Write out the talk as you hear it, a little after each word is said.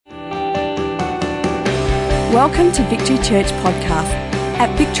Welcome to Victory Church Podcast.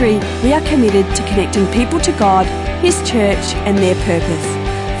 At Victory, we are committed to connecting people to God, His church and their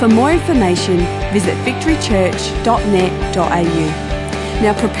purpose. For more information, visit victorychurch.net.au.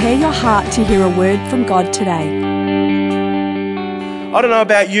 Now prepare your heart to hear a word from God today. I don't know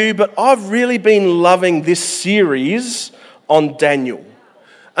about you, but I've really been loving this series on Daniel.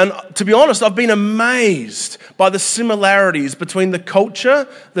 And to be honest, I've been amazed by the similarities between the culture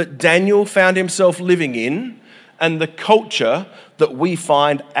that Daniel found himself living in and the culture that we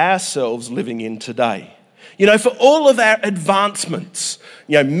find ourselves living in today. You know, for all of our advancements,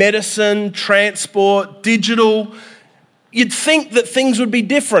 medicine, transport, digital, you'd think that things would be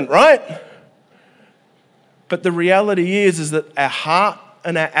different, right? But the reality is that our heart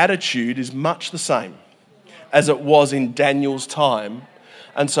and our attitude is much the same as it was in Daniel's time.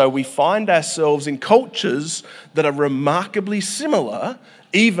 And so we find ourselves in cultures that are remarkably similar,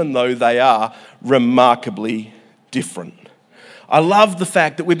 even though they are remarkably different. I love the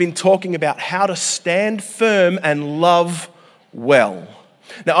fact that we've been talking about how to stand firm and love well.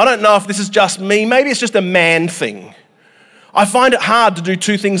 Now, I don't know if this is just me. Maybe it's just a man thing. I find it hard to do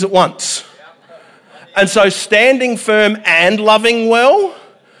two things at once. And so standing firm and loving well,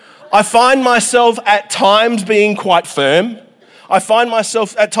 I find myself at times being quite firm. I find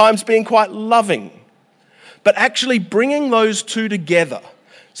myself at times being quite loving. But actually bringing those two together,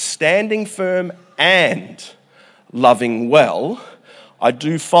 standing firm and loving well, I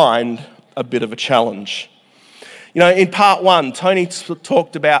do find a bit of a challenge. In part one, Tony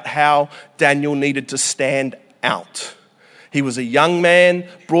talked about how Daniel needed to stand out. He was a young man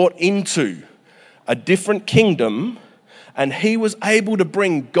brought into a different kingdom, and he was able to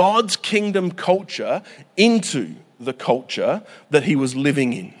bring God's kingdom culture into the culture that he was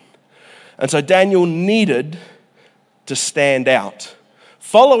living in. And so Daniel needed to stand out.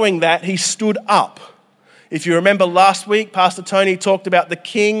 Following that, he stood up. If you remember last week, Pastor Tony talked about the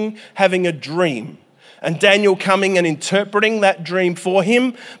king having a dream and Daniel coming and interpreting that dream for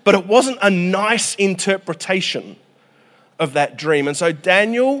him, but it wasn't a nice interpretation of that dream. And so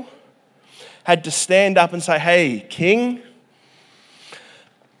Daniel had to stand up and say, "Hey, king,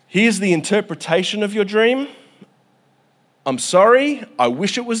 here's the interpretation of your dream. I'm sorry, I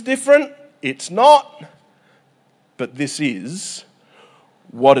wish it was different. It's not, but this is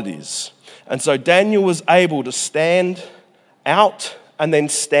what it is." And so Daniel was able to stand out and then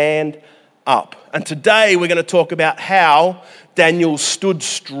stand up. And today we're going to talk about how Daniel stood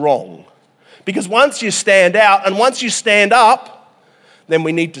strong. Because once you stand out and once you stand up, then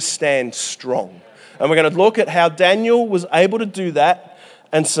we need to stand strong. And we're going to look at how Daniel was able to do that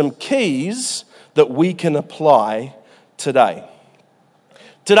and some keys that we can apply today.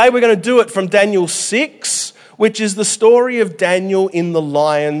 Today we're going to do it from Daniel 6, which is the story of Daniel in the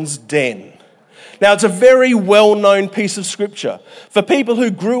lion's den. Now, it's a very well-known piece of scripture. For people who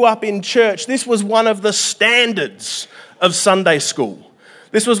grew up in church, this was one of the standards of Sunday school.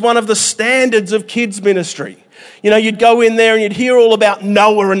 This was one of the standards of kids ministry. You'd go in there and you'd hear all about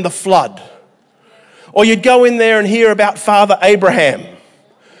Noah and the flood. Or you'd go in there and hear about Father Abraham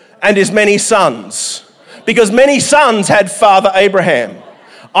and his many sons. Because many sons had Father Abraham.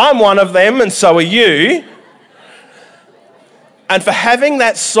 I'm one of them, and so are you. And for having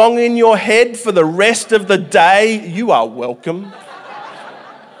that song in your head for the rest of the day, you are welcome.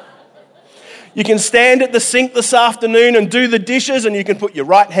 You can stand at the sink this afternoon and do the dishes, and you can put your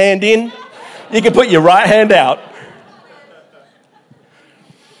right hand in. You can put your right hand out.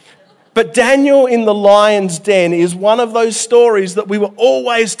 But Daniel in the lion's den is one of those stories that we were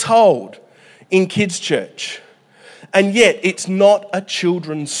always told in kids' church. And yet, it's not a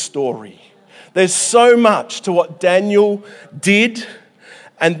children's story. There's so much to what Daniel did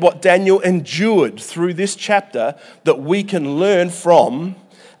and what Daniel endured through this chapter that we can learn from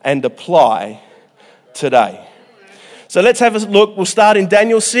and apply today. So let's have a look. We'll start in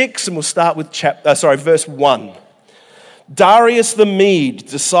Daniel 6 and we'll start with verse 1. Darius the Mede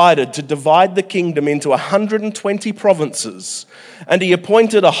decided to divide the kingdom into 120 provinces, and he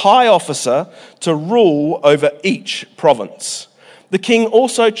appointed a high officer to rule over each province. The king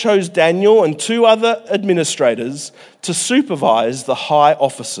also chose Daniel and 2 other administrators to supervise the high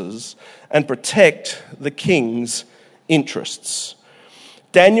officers and protect the king's interests.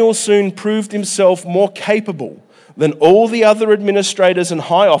 Daniel soon proved himself more capable than all the other administrators and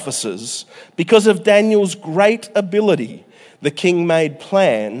high officers. Because of Daniel's great ability, the king made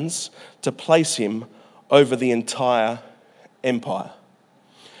plans to place him over the entire empire.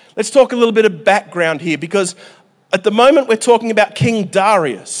 Let's talk a little bit of background here, because at the moment we're talking about King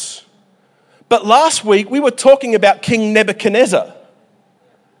Darius. But last week we were talking about King Nebuchadnezzar.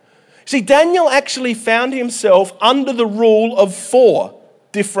 See, Daniel actually found himself under the rule of 4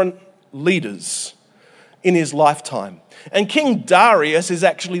 different leaders in his lifetime. And King Darius is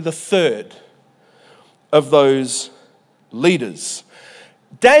actually the 3rd of those leaders.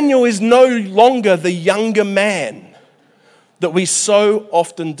 Daniel is no longer the younger man that we so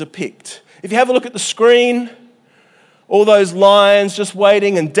often depict. If you have a look at the screen, all those lions just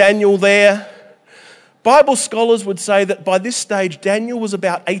waiting and Daniel there, Bible scholars would say that by this stage, Daniel was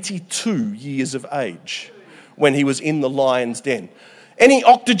about 82 years of age when he was in the lion's den. Any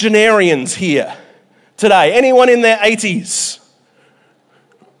octogenarians here today? Anyone in their 80s?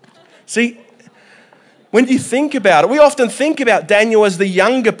 See, when you think about it, we often think about Daniel as the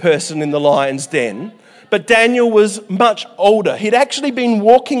younger person in the lion's den, but Daniel was much older. He'd actually been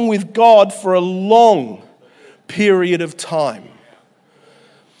walking with God for a long period of time.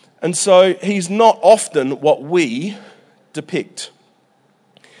 And so he's not often what we depict.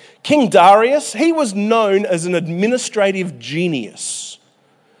 King Darius, he was known as an administrative genius.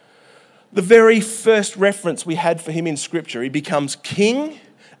 The very first reference we had for him in Scripture, he becomes king,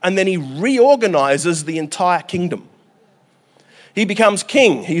 and then he reorganizes the entire kingdom. He becomes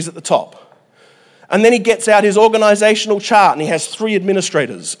king, he's at the top. And then he gets out his organizational chart, and he has 3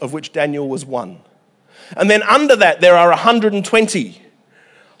 administrators, of which Daniel was one. And then under that, there are 120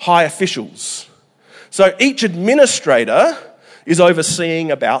 high officials. So each administrator is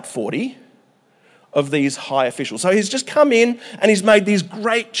overseeing about 40 of these high officials. So he's just come in and he's made these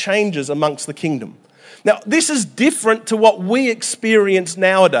great changes amongst the kingdom. Now, this is different to what we experience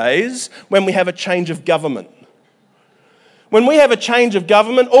nowadays when we have a change of government. When we have a change of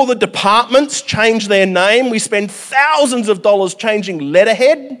government, all the departments change their name. We spend thousands of dollars changing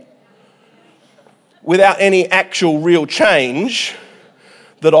letterhead without any actual real change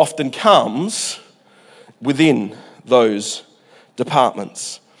that often comes within those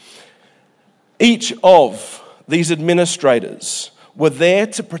departments. Each of these administrators were there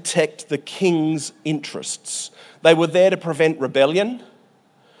to protect the king's interests. They were there to prevent rebellion.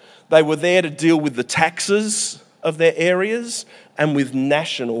 They were there to deal with the taxes of their areas and with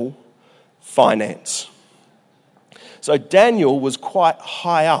national finance. So Daniel was quite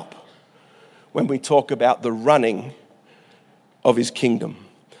high up when we talk about the running of his kingdom.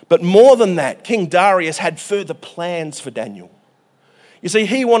 But more than that, King Darius had further plans for Daniel. You see,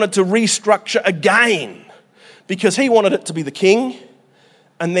 he wanted to restructure again because he wanted it to be the king,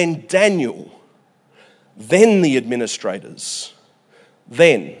 and then Daniel, then the administrators,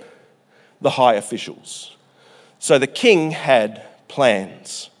 then the high officials. So the king had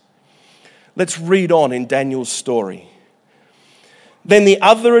plans. Let's read on in Daniel's story. Then the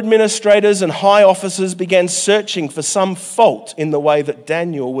other administrators and high officers began searching for some fault in the way that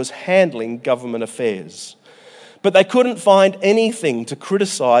Daniel was handling government affairs. But they couldn't find anything to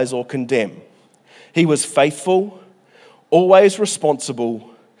criticize or condemn. He was faithful, always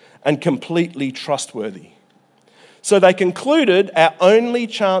responsible, and completely trustworthy. So they concluded our only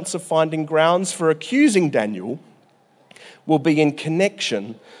chance of finding grounds for accusing Daniel will be in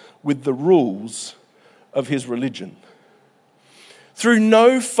connection with the rules of his religion. Through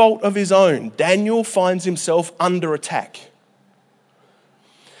no fault of his own, Daniel finds himself under attack.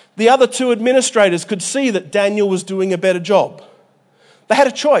 The other 2 administrators could see that Daniel was doing a better job. They had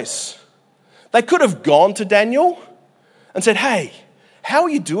a choice. They could have gone to Daniel and said, "Hey, how are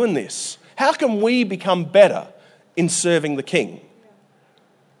you doing this? How can we become better in serving the king?"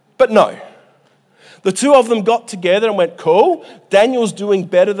 But no. The 2 of them got together and went, "Cool, Daniel's doing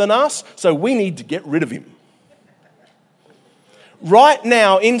better than us, so we need to get rid of him." Right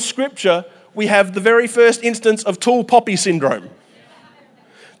now in Scripture, we have the very first instance of tall poppy syndrome.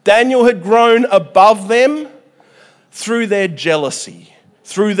 Daniel had grown above them through their jealousy,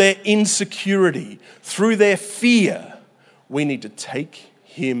 through their insecurity, through their fear. We need to take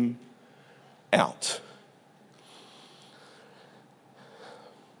him out.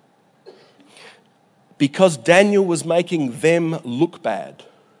 Because Daniel was making them look bad.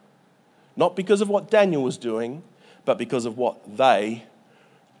 Not because of what Daniel was doing, but because of what they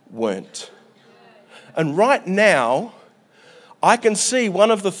weren't. And right now, I can see one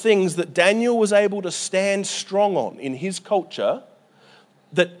of the things that Daniel was able to stand strong on in his culture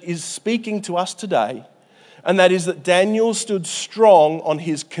that is speaking to us today, and that is that Daniel stood strong on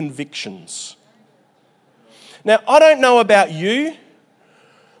his convictions. Now, I don't know about you,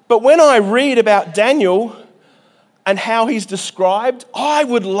 but when I read about Daniel and how he's described, I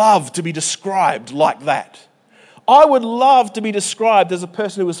would love to be described like that. I would love to be described as a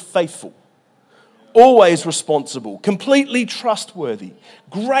person who was faithful, always responsible, completely trustworthy,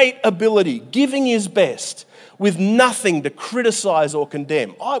 great ability, giving his best, with nothing to criticize or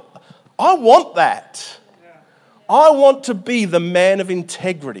condemn. I want that. I want to be the man of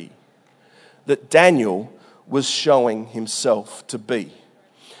integrity that Daniel was showing himself to be.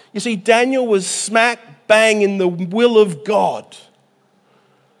 You see, Daniel was smack bang in the will of God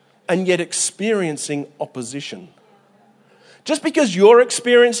and yet experiencing opposition. Just because you're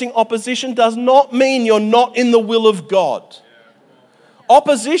experiencing opposition does not mean you're not in the will of God.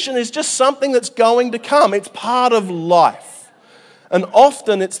 Opposition is just something that's going to come. It's part of life. And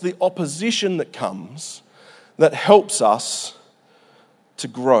often it's the opposition that comes that helps us to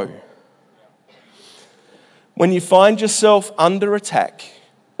grow. When you find yourself under attack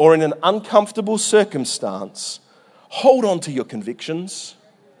or in an uncomfortable circumstance, hold on to your convictions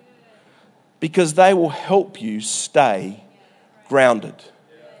because they will help you stay grounded.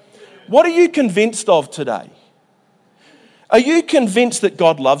 What are you convinced of today? Are you convinced that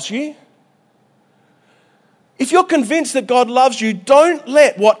God loves you? If you're convinced that God loves you, don't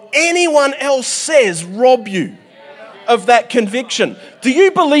let what anyone else says rob you of that conviction. Do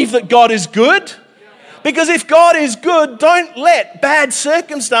you believe that God is good? Because if God is good, don't let bad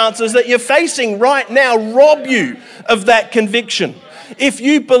circumstances that you're facing right now rob you of that conviction. If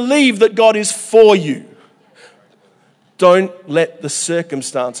you believe that God is for you, don't let the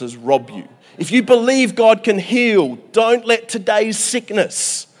circumstances rob you. If you believe God can heal, don't let today's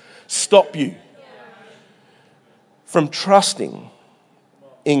sickness stop you from trusting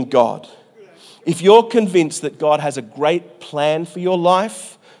in God. If you're convinced that God has a great plan for your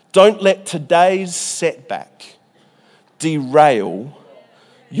life, don't let today's setback derail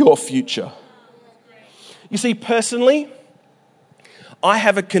your future. You see, personally, I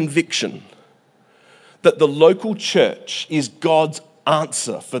have a conviction that the local church is God's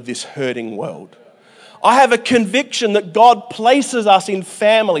answer for this hurting world. I have a conviction that God places us in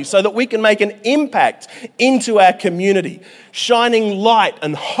family so that we can make an impact into our community, shining light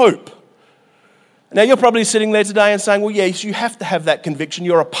and hope. Now, you're probably sitting there today and saying, well, yes, you have to have that conviction.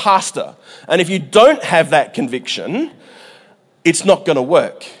 You're a pastor. And if you don't have that conviction, it's not going to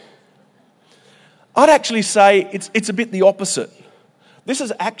work. I'd actually say it's a bit the opposite. This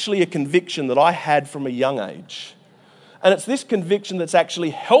is actually a conviction that I had from a young age. And it's this conviction that's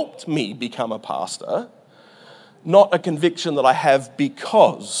actually helped me become a pastor, not a conviction that I have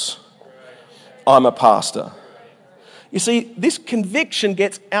because I'm a pastor. You see, this conviction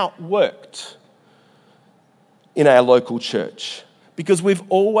gets outworked in our local church because we've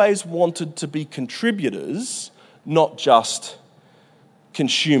always wanted to be contributors, not just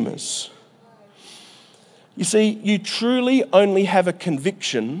consumers. You see, you truly only have a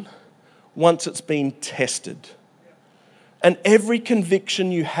conviction once it's been tested. And every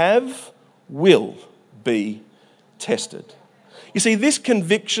conviction you have will be tested. You see, this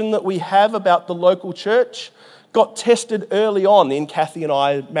conviction that we have about the local church got tested early on in Kathy and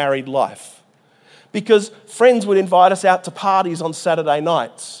I married life. Because friends would invite us out to parties on Saturday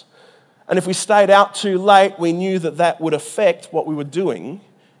nights. And if we stayed out too late, we knew that that would affect what we were doing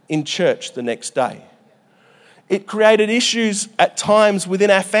in church the next day. It created issues at times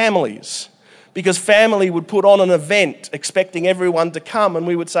within our families because family would put on an event expecting everyone to come and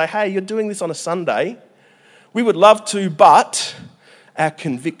we would say, hey, you're doing this on a Sunday. We would love to, but our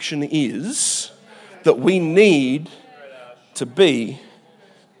conviction is that we need to be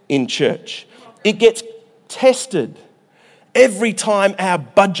in church. It gets tested every time our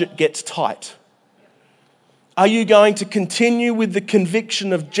budget gets tight. Are you going to continue with the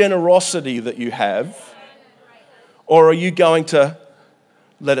conviction of generosity that you have? Or are you going to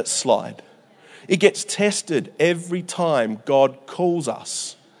let it slide? It gets tested every time God calls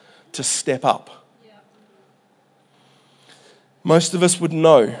us to step up. Most of us would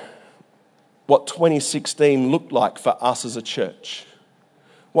know what 2016 looked like for us as a church.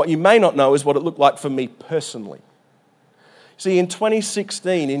 What you may not know is what it looked like for me personally. See, in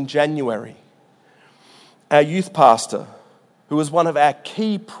 2016, in January, our youth pastor, who was one of our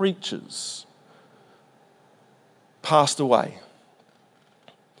key preachers, passed away.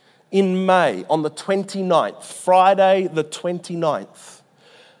 In May, on the 29th, Friday the 29th.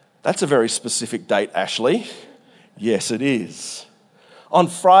 That's a very specific date, Ashley. Yes, it is. On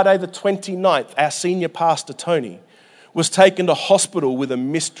Friday the 29th, our senior pastor, Tony, was taken to hospital with a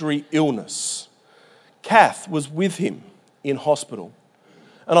mystery illness. Kath was with him in hospital.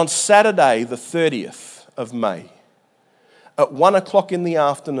 And on Saturday the 30th of May, at 1 o'clock in the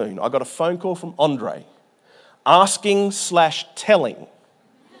afternoon, I got a phone call from Andre asking/telling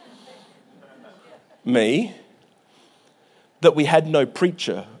me that we had no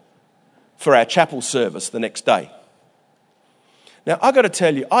preacher for our chapel service the next day. Now, I got to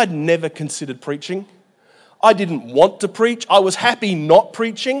tell you, I'd never considered preaching. I didn't want to preach. I was happy not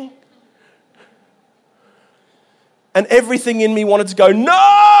preaching. And everything in me wanted to go,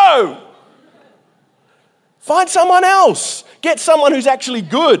 no! Find someone else. Get someone who's actually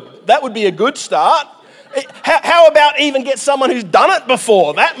good. That would be a good start. How about even get someone who's done it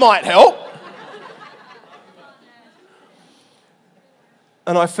before? That might help.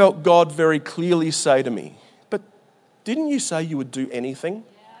 And I felt God very clearly say to me, but didn't you say you would do anything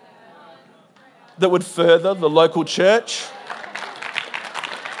that would further the local church?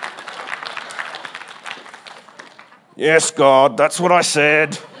 Yes, God, that's what I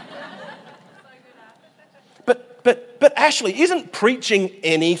said. But Ashley, isn't preaching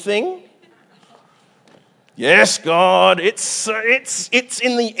anything? Yes, God, it's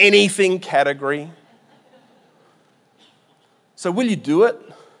in the anything category. So will you do it?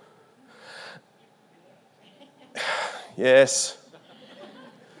 Yes.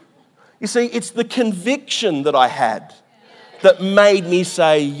 You see, it's the conviction that I had that made me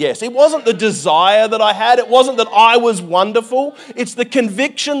say yes. It wasn't the desire that I had. It wasn't that I was wonderful. It's the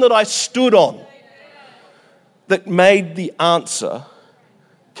conviction that I stood on that made the answer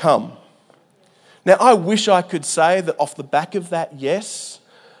come. Now, I wish I could say that off the back of that yes,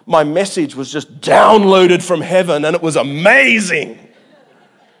 my message was just downloaded from heaven and it was amazing.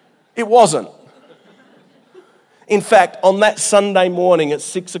 It wasn't. In fact, on that Sunday morning at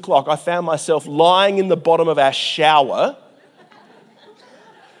 6 o'clock, I found myself lying in the bottom of our shower,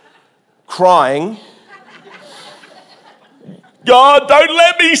 crying, God, don't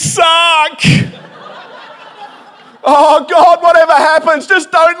let me suck. Oh, God, whatever happens,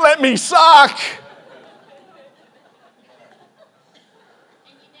 just don't let me suck.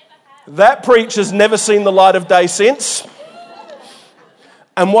 That preacher's never seen the light of day since.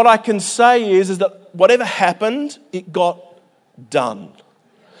 And what I can say is that whatever happened, it got done.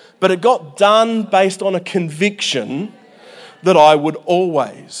 But it got done based on a conviction that I would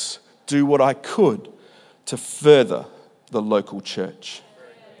always do what I could to further the local church.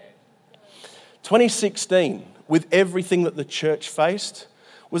 2016, with everything that the church faced,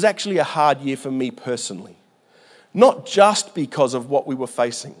 was actually a hard year for me personally. Not just because of what we were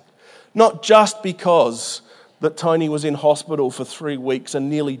facing. Not just because that Tony was in hospital for 3 weeks and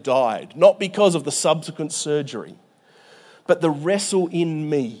nearly died. Not because of the subsequent surgery. But the wrestle in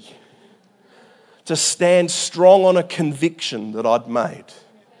me to stand strong on a conviction that I'd made.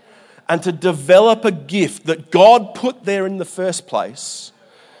 And to develop a gift that God put there in the first place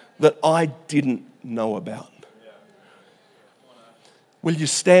that I didn't know about. Will you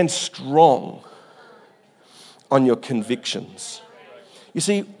stand strong on your convictions? You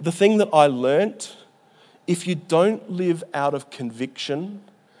see, the thing that I learnt, if you don't live out of conviction,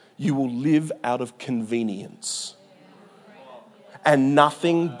 you will live out of convenience. And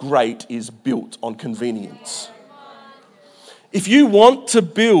nothing great is built on convenience. If you want to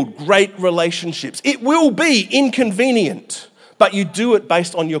build great relationships, it will be inconvenient, but you do it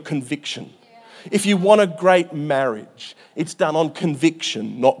based on your conviction. If you want a great marriage, it's done on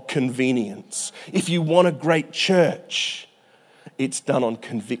conviction, not convenience. If you want a great church, it's done on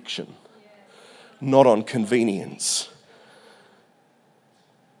conviction, not on convenience.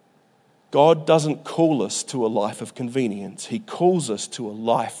 God doesn't call us to a life of convenience. He calls us to a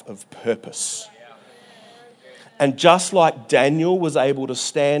life of purpose. And just like Daniel was able to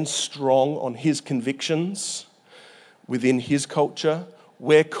stand strong on his convictions within his culture,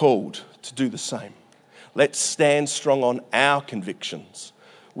 we're called to do the same. Let's stand strong on our convictions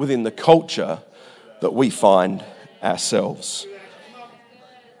within the culture that we find ourselves.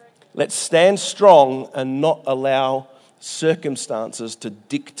 Let's stand strong and not allow circumstances to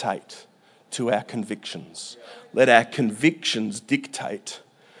dictate to our convictions. Let our convictions dictate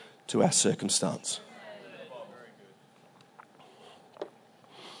to our circumstance.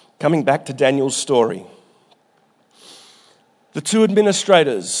 Coming back to Daniel's story, the two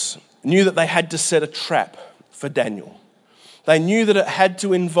administrators knew that they had to set a trap for Daniel. They knew that it had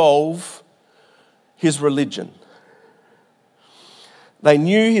to involve his religion. They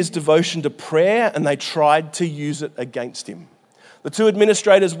knew his devotion to prayer and they tried to use it against him. The two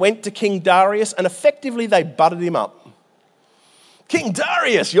administrators went to King Darius and effectively they butted him up. King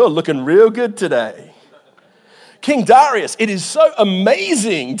Darius, you're looking real good today. King Darius, it is so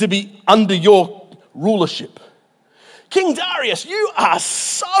amazing to be under your rulership. King Darius, you are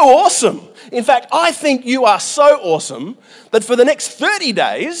so awesome. In fact, I think you are so awesome that for the next 30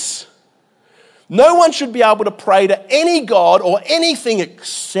 days, no one should be able to pray to any god or anything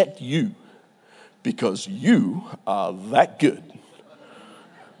except you, because you are that good.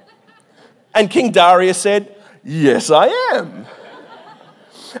 And King Darius said, yes, I am.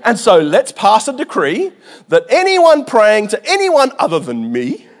 And so let's pass a decree that anyone praying to anyone other than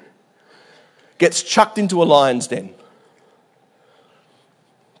me gets chucked into a lion's den.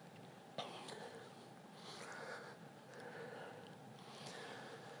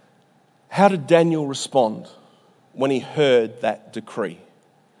 How did Daniel respond when he heard that decree?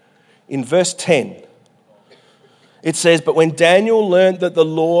 In verse 10, it says, but when Daniel learned that the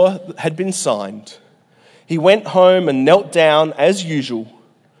law had been signed, he went home and knelt down as usual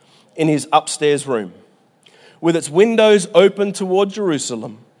in his upstairs room. With its windows open toward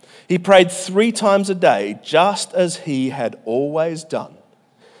Jerusalem, he prayed 3 times a day, just as he had always done,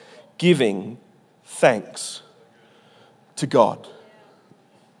 giving thanks to God.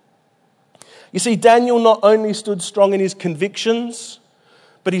 You see, Daniel not only stood strong in his convictions,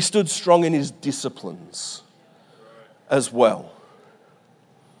 but he stood strong in his disciplines as well.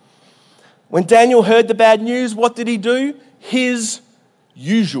 When Daniel heard the bad news, what did he do? His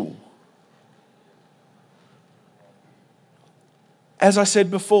usual. As I said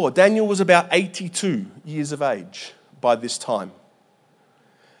before, Daniel was about 82 years of age by this time.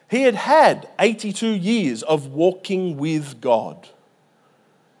 He had had 82 years of walking with God.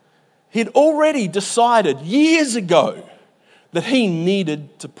 He'd already decided years ago that he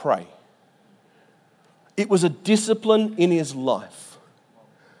needed to pray. It was a discipline in his life.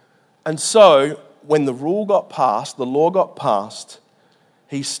 And so, when the rule got passed, the law got passed,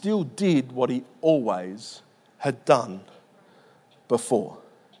 he still did what he always had done before.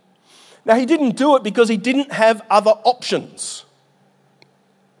 Now, he didn't do it because he didn't have other options.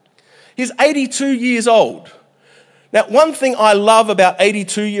 He's 82 years old. Now, one thing I love about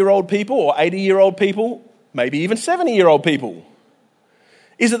 82-year-old people or 80-year-old people, maybe even 70-year-old people,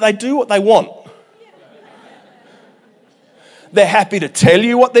 is that they do what they want. They're happy to tell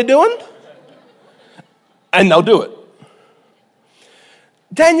you what they're doing, and they'll do it.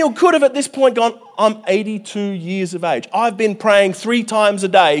 Daniel could have at this point gone, I'm 82 years of age. I've been praying 3 times a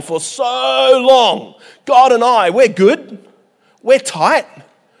day for so long. God and I, we're good. We're tight.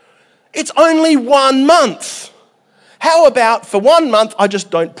 It's only 1 month. How about for 1 month, I just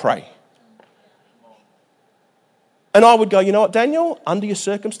don't pray? And I would go, you know what, Daniel, under your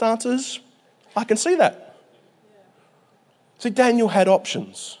circumstances, I can see that. See, Daniel had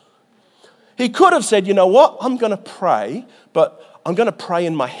options. He could have said, you know what, I'm going to pray, but I'm going to pray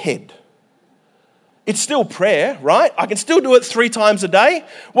in my head. It's still prayer, right? I can still do it 3 times a day.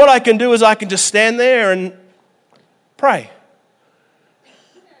 What I can do is I can just stand there and pray.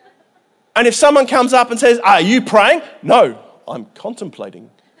 And if someone comes up and says, are you praying? No, I'm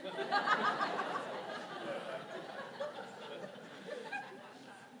contemplating.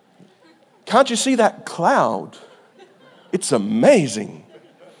 Can't you see that cloud? It's amazing.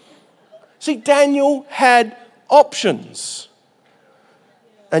 See, Daniel had options,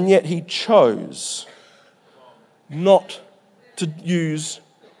 and yet he chose not to use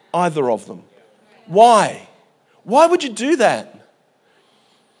either of them. Why? Why would you do that?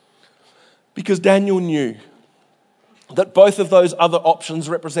 Because Daniel knew that both of those other options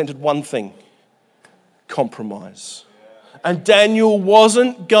represented one thing: compromise. And Daniel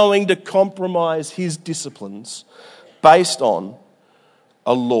wasn't going to compromise his disciplines based on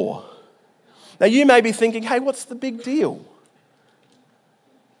a law. Now you may be thinking, hey, what's the big deal?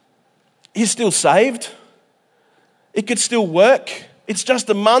 He's still saved. It could still work. It's just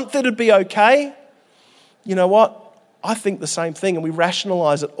a month, it'd be okay. You know what? I think the same thing, and we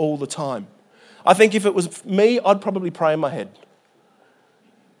rationalize it all the time. I think if it was me, I'd probably pray in my head,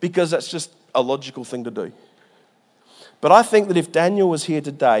 because that's just a logical thing to do. But I think that if Daniel was here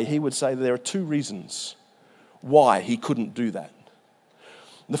today, he would say that there are 2 reasons why he couldn't do that.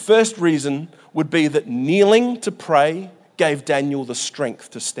 The first reason would be that kneeling to pray gave Daniel the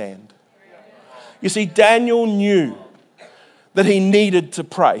strength to stand. You see, Daniel knew that he needed to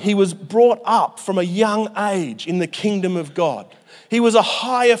pray. He was brought up from a young age in the kingdom of God. He was a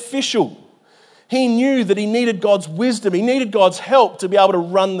high official. He knew that he needed God's wisdom. He needed God's help to be able to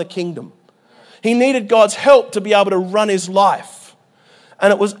run the kingdom. He needed God's help to be able to run his life.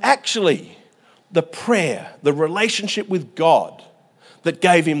 And it was actually the prayer, the relationship with God, that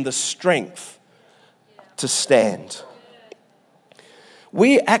gave him the strength to stand.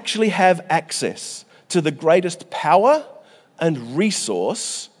 We actually have access to the greatest power and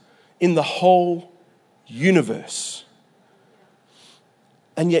resource in the whole universe.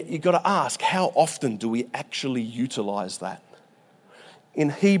 And yet you've got to ask, how often do we actually utilize that? In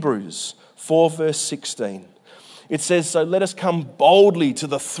Hebrews 4 verse 16, it says, so let us come boldly to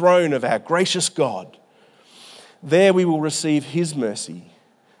the throne of our gracious God. There we will receive his mercy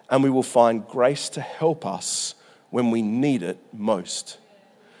and we will find grace to help us when we need it most.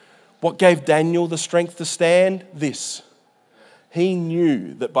 What gave Daniel the strength to stand? This. He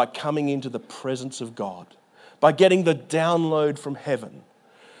knew that by coming into the presence of God, by getting the download from heaven,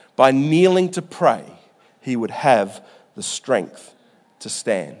 by kneeling to pray, he would have the strength to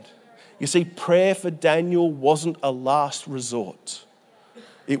stand. You see, prayer for Daniel wasn't a last resort.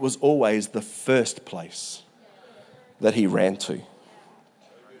 It was always the first place that he ran to.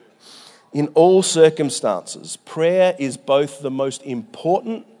 In all circumstances, prayer is both the most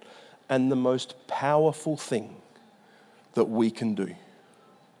important and the most powerful thing that we can do.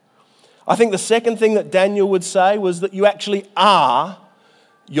 I think the second thing that Daniel would say was that you actually are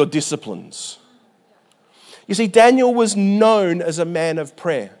your disciplines. You see, Daniel was known as a man of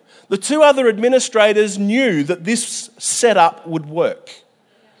prayer. The two other administrators knew that this setup would work.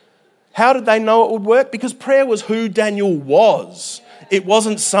 How did they know it would work? Because prayer was who Daniel was. It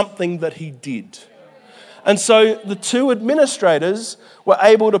wasn't something that he did. And so the two administrators were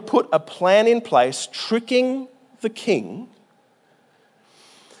able to put a plan in place, tricking the king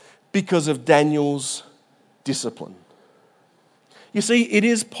because of Daniel's discipline. You see, it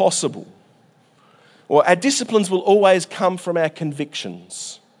is possible, or our disciplines will always come from our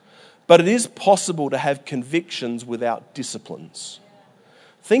convictions, but it is possible to have convictions without disciplines.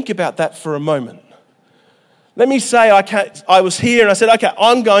 Think about that for a moment. Let me say I was here and I said, okay,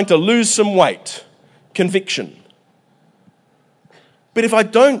 I'm going to lose some weight. Conviction. But if I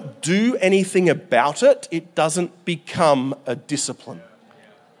don't do anything about it, it doesn't become a discipline.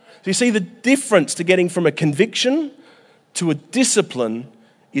 So you see, the difference to getting from a conviction to a discipline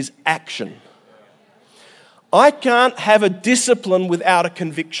is action. I can't have a discipline without a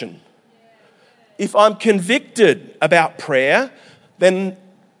conviction. If I'm convicted about prayer, then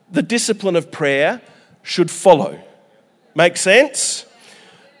the discipline of prayer should follow. Make sense?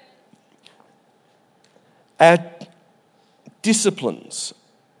 Our disciplines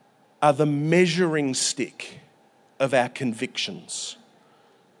are the measuring stick of our convictions.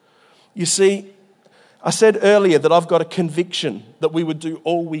 You see, I said earlier that I've got a conviction that we would do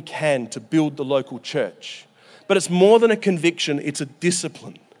all we can to build the local church. But it's more than a conviction, it's a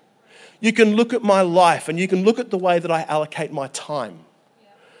discipline. You can look at my life and you can look at the way that I allocate my time.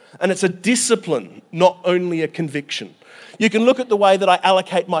 And it's a discipline, not only a conviction. You can look at the way that I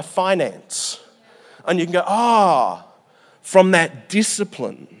allocate my finance. And you can go, from that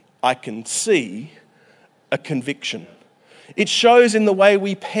discipline, I can see a conviction. It shows in the way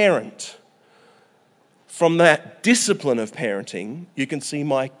we parent. From that discipline of parenting, you can see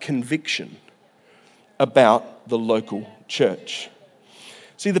my conviction about the local church.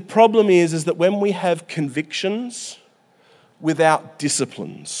 See, the problem is that when we have convictions without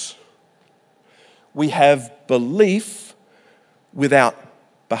disciplines, we have belief without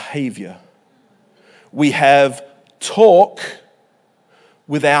behavior. We have talk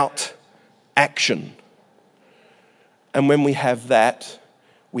without action. And when we have that,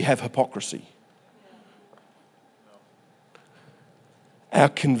 we have hypocrisy. Our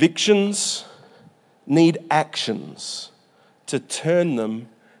convictions need actions to turn them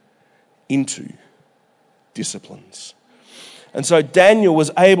into disciplines. And so Daniel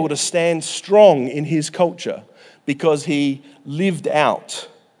was able to stand strong in his culture because he lived out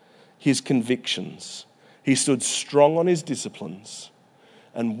his convictions. He stood strong on his disciplines,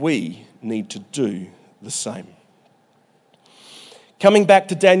 and we need to do the same. Coming back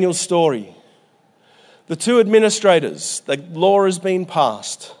to Daniel's story, the two administrators, the law has been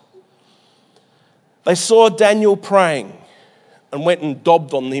passed. They saw Daniel praying and went and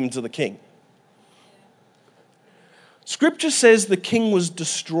dobbed on him to the king. Scripture says the king was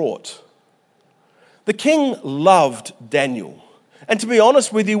distraught. The king loved Daniel. And to be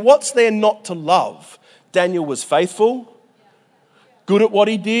honest with you, what's there not to love? Daniel was faithful, good at what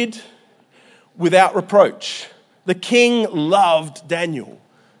he did, without reproach. The king loved Daniel.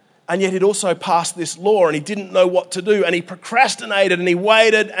 And yet he'd also passed this law and he didn't know what to do. And he procrastinated and he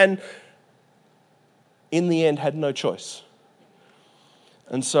waited and in the end had no choice.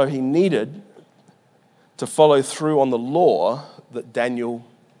 And so he needed to follow through on the law that Daniel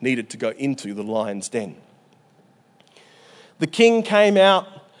needed to go into the lion's den. The king came out,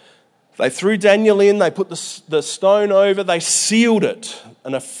 they threw Daniel in, they put the stone over, they sealed it.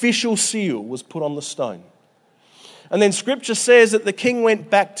 An official seal was put on the stone. And then scripture says that the king went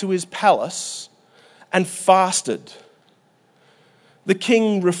back to his palace and fasted. The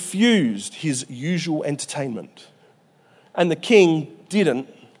king refused his usual entertainment. And the king didn't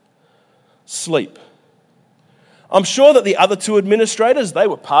sleep. I'm sure that the other two administrators, they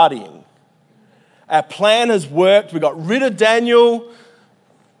were partying. Our plan has worked. We got rid of Daniel.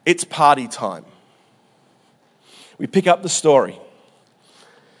 It's party time. We pick up the story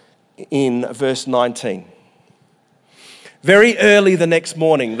in verse 19. Very early the next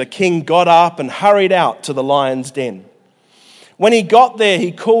morning, the king got up and hurried out to the lion's den. When he got there,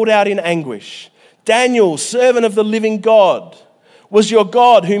 he called out in anguish, "Daniel, servant of the living God, was your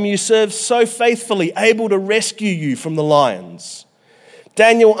God, whom you served so faithfully, able to rescue you from the lions?"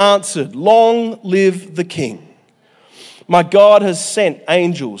 Daniel answered, "Long live the king. My God has sent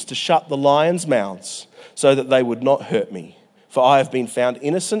angels to shut the lions' mouths so that they would not hurt me, for I have been found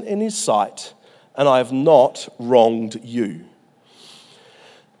innocent in his sight, and I have not wronged you."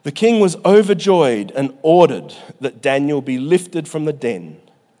 The king was overjoyed and ordered that Daniel be lifted from the den.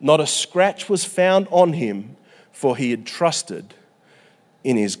 Not a scratch was found on him, for he had trusted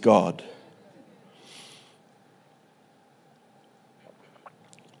in his God.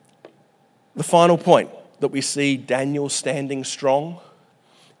 The final point that we see Daniel standing strong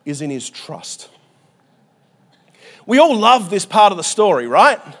is in his trust. We all love this part of the story,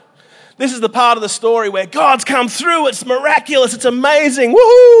 right? This is the part of the story where God's come through, it's miraculous, it's amazing,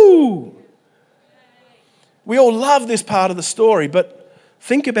 woohoo! We all love this part of the story, but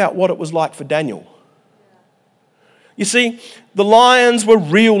think about what it was like for Daniel. You see, the lions were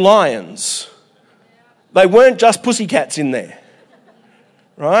real lions. They weren't just pussycats in there,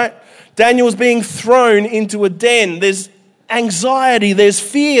 right? Daniel was being thrown into a den. There's anxiety, there's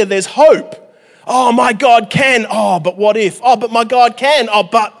fear, there's hope. Oh, my God can. Oh, but what if? Oh, but my God can. Oh,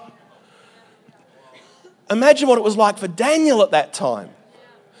 but. Imagine what it was like for Daniel at that time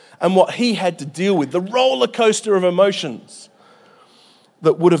and what he had to deal with, the roller coaster of emotions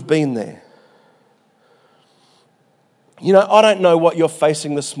that would have been there. You know, I don't know what you're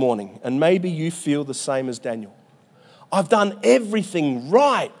facing this morning, and maybe you feel the same as Daniel. I've done everything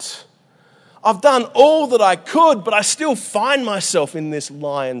right. I've done all that I could, but I still find myself in this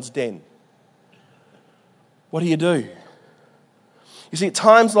lion's den. What do you do? You see, at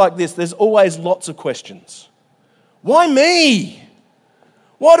times like this, there's always lots of questions. Why me?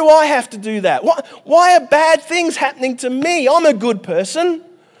 Why do I have to do that? Why are bad things happening to me? I'm a good person.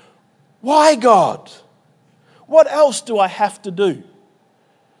 Why, God? What else do I have to do?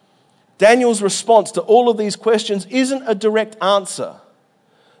 Daniel's response to all of these questions isn't a direct answer,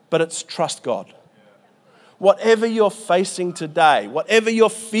 but it's trust God. Whatever you're facing today, whatever you're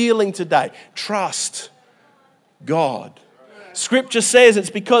feeling today, trust God. Scripture says it's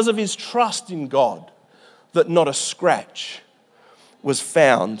because of his trust in God that not a scratch was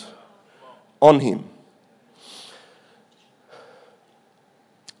found on him.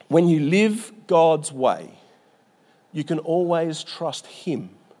 When you live God's way, you can always trust him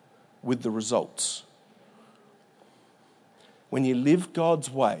with the results. When you live God's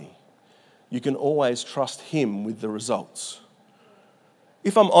way, you can always trust him with the results.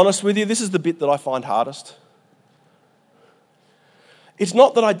 If I'm honest with you, this is the bit that I find hardest. It's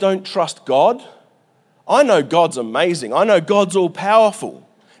not that I don't trust God. I know God's amazing. I know God's all powerful.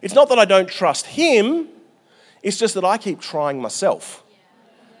 It's not that I don't trust him. It's just that I keep trying myself.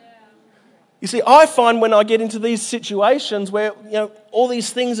 You see, I find when I get into these situations where, all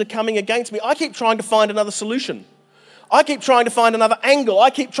these things are coming against me, I keep trying to find another solution. I keep trying to find another angle.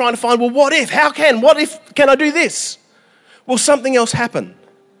 I keep trying to find, well, what if? What if, can I do this? Will something else happen?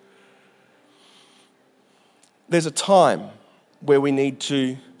 There's a time where we need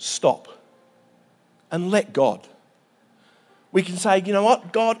to stop and let God. We can say, you know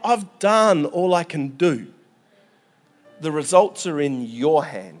what, God, I've done all I can do. The results are in your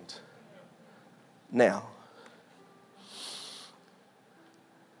hand now.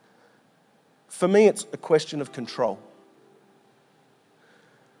 For me, it's a question of control.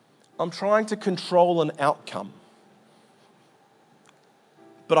 I'm trying to control an outcome,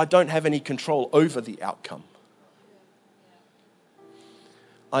 but I don't have any control over the outcome.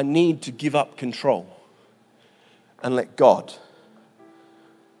 I need to give up control and let God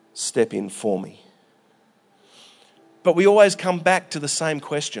step in for me. But we always come back to the same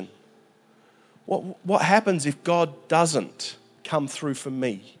question. What happens if God doesn't come through for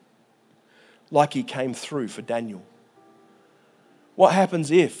me like he came through for Daniel? What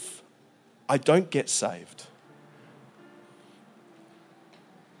happens if I don't get saved?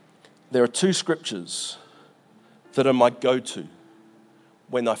 There are two scriptures that are my go-to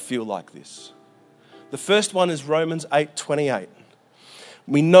when I feel like this. The first one is Romans 8:28.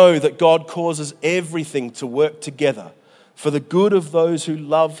 We know that God causes everything to work together for the good of those who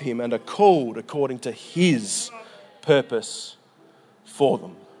love him and are called according to his purpose for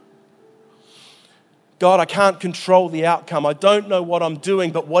them. God, I can't control the outcome. I don't know what I'm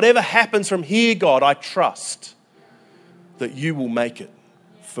doing, but whatever happens from here, God, I trust that you will make it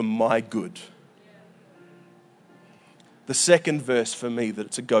for my good. The second verse for me that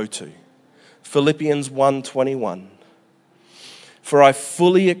it's a go-to, Philippians 1:21. For I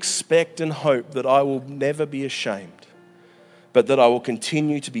fully expect and hope that I will never be ashamed, but that I will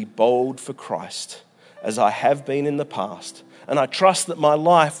continue to be bold for Christ, as I have been in the past. And I trust that my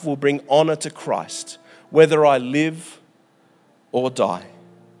life will bring honor to Christ, whether I live or die.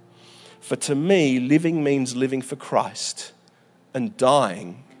 For to me, living means living for Christ, and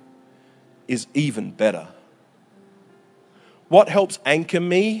dying is even better. What helps anchor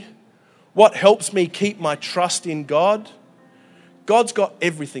me? What helps me keep my trust in God? God's got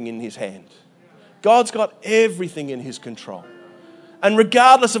everything in his hand. God's got everything in his control. And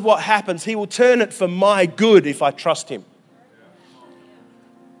regardless of what happens, he will turn it for my good if I trust him.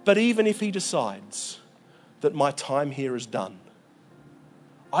 But even if he decides that my time here is done,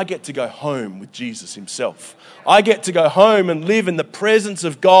 I get to go home with Jesus himself. I get to go home and live in the presence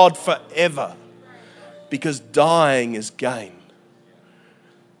of God forever, because dying is gain.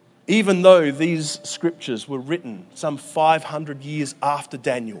 Even though these scriptures were written some 500 years after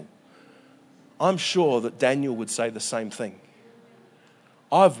Daniel, I'm sure that Daniel would say the same thing.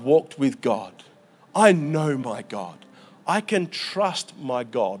 I've walked with God. I know my God. I can trust my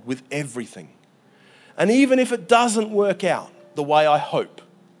God with everything. And even if it doesn't work out the way I hope,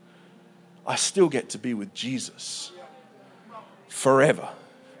 I still get to be with Jesus forever.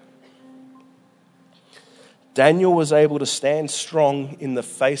 Daniel was able to stand strong in the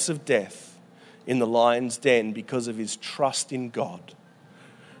face of death in the lion's den because of his trust in God,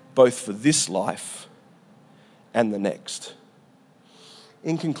 both for this life and the next.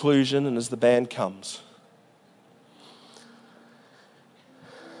 In conclusion, and as the band comes,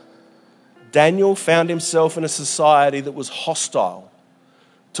 Daniel found himself in a society that was hostile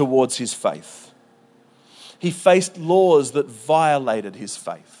towards his faith. He faced laws that violated his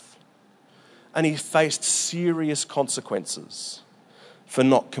faith, and he faced serious consequences for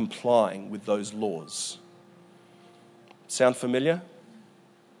not complying with those laws. Sound familiar?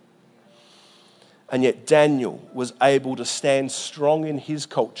 And yet Daniel was able to stand strong in his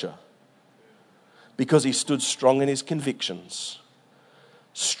culture because he stood strong in his convictions,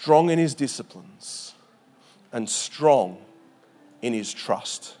 strong in his disciplines, and strong in his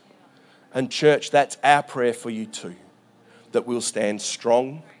trust. And church, that's our prayer for you too, that we'll stand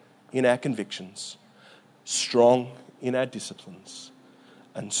strong in our convictions, strong in our disciplines,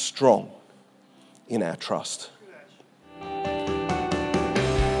 and strong in our trust.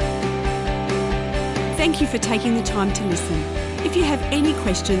 Thank you for taking the time to listen. If you have any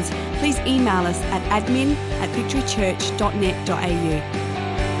questions, please email us at admin@victorychurch.net.au.